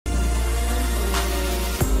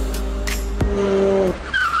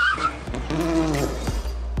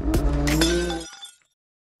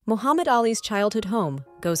Muhammad Ali's childhood home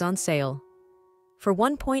goes on sale for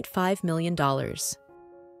 $1.5 million.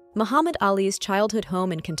 Muhammad Ali's childhood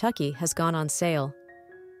home in Kentucky has gone on sale.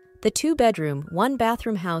 The two-bedroom,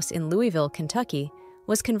 one-bathroom house in Louisville, Kentucky,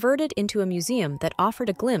 was converted into a museum that offered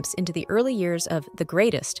a glimpse into the early years of the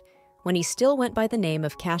greatest, when he still went by the name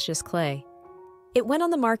of Cassius Clay. It went on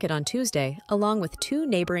the market on Tuesday, along with two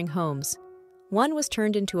neighboring homes. One was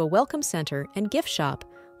turned into a welcome center and gift shop,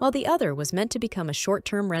 while the other was meant to become a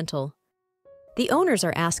short-term rental. The owners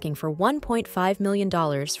are asking for $1.5 million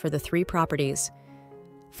for the three properties.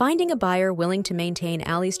 Finding a buyer willing to maintain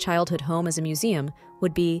Ali's childhood home as a museum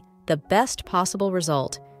would be the best possible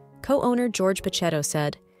result, co-owner George Pichetto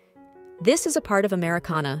said. "This is a part of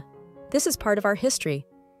Americana. This is part of our history,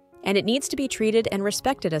 and it needs to be treated and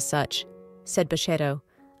respected as such," said Pichetto,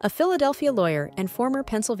 a Philadelphia lawyer and former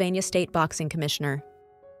Pennsylvania state boxing commissioner.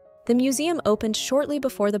 The museum opened shortly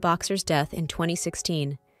before the boxer's death in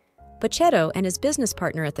 2016. Pichetto and his business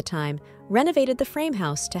partner at the time renovated the frame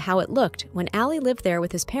house to how it looked when Ali lived there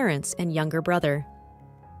with his parents and younger brother.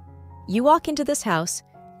 "You walk into this house,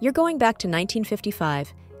 you're going back to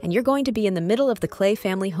 1955, and you're going to be in the middle of the Clay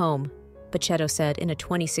family home," Pichetto said in a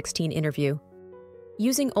 2016 interview.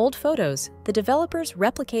 Using old photos, the developers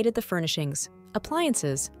replicated the furnishings,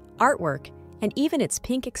 appliances, artwork, and even its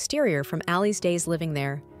pink exterior from Ali's days living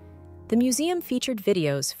there. The museum featured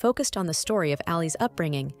videos focused on the story of Ali's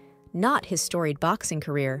upbringing, not his storied boxing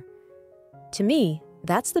career. "To me,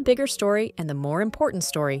 that's the bigger story and the more important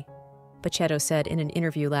story," Pichetto said in an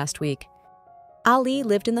interview last week. Ali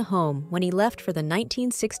lived in the home when he left for the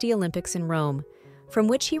 1960 Olympics in Rome, from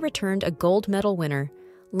which he returned a gold medal winner,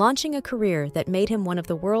 launching a career that made him one of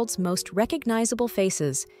the world's most recognizable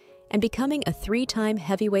faces and becoming a three-time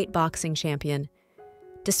heavyweight boxing champion.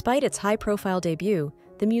 Despite its high-profile debut,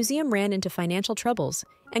 the museum ran into financial troubles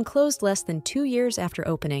and closed less than 2 years after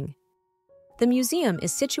opening. The museum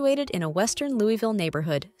is situated in a western Louisville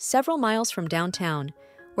neighborhood several miles from downtown,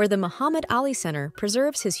 where the Muhammad Ali Center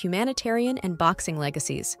preserves his humanitarian and boxing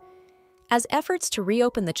legacies. As efforts to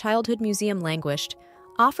reopen the childhood museum languished,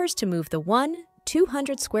 offers to move the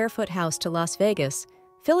 200-square-foot house to Las Vegas,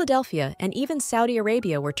 Philadelphia, and even Saudi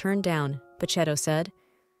Arabia were turned down, Pichetto said.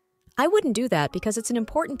 "I wouldn't do that because it's an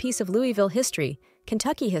important piece of Louisville history,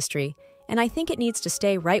 Kentucky history, and I think it needs to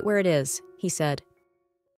stay right where it is," he said.